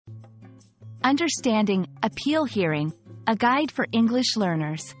Understanding Appeal Hearing, a guide for English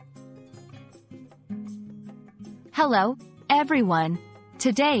learners. Hello, everyone.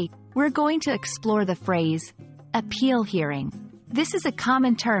 Today, we're going to explore the phrase, appeal hearing. This is a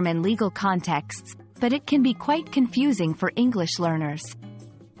common term in legal contexts, but it can be quite confusing for English learners.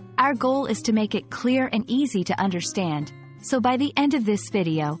 Our goal is to make it clear and easy to understand, so by the end of this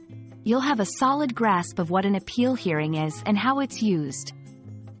video, you'll have a solid grasp of what an appeal hearing is and how it's used.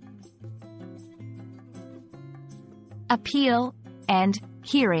 Appeal and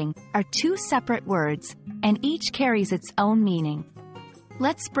hearing are two separate words, and each carries its own meaning.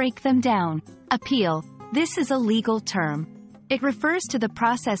 Let's break them down. Appeal. This is a legal term. It refers to the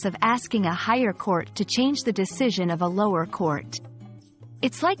process of asking a higher court to change the decision of a lower court.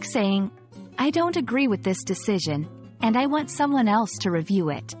 It's like saying, I don't agree with this decision, and I want someone else to review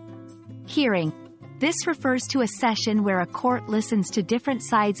it. Hearing. This refers to a session where a court listens to different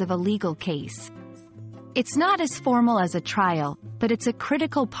sides of a legal case. It's not as formal as a trial, but it's a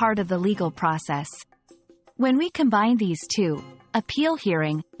critical part of the legal process. When we combine these two, appeal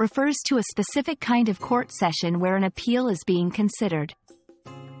hearing refers to a specific kind of court session where an appeal is being considered.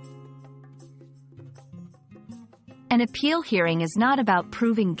 An appeal hearing is not about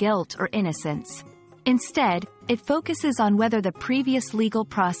proving guilt or innocence. Instead, it focuses on whether the previous legal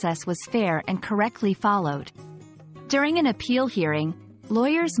process was fair and correctly followed. During an appeal hearing,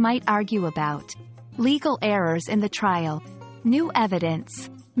 lawyers might argue about legal errors in the trial, new evidence,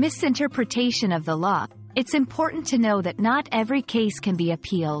 misinterpretation of the law. It's important to know that not every case can be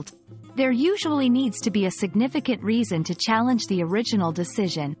appealed. There usually needs to be a significant reason to challenge the original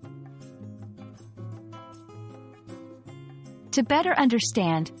decision. To better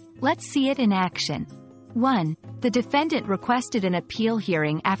understand, let's see it in action. 1. The defendant requested an appeal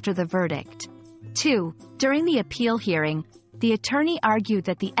hearing after the verdict. 2. During the appeal hearing, the attorney argued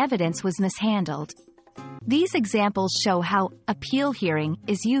that the evidence was mishandled. These examples show how appeal hearing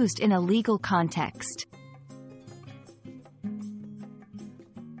is used in a legal context.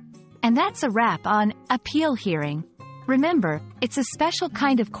 And that's a wrap on appeal hearing. Remember, it's a special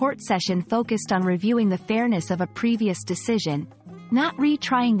kind of court session focused on reviewing the fairness of a previous decision, not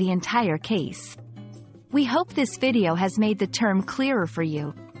retrying the entire case. We hope this video has made the term clearer for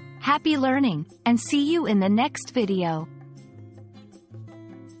you. Happy learning, and see you in the next video.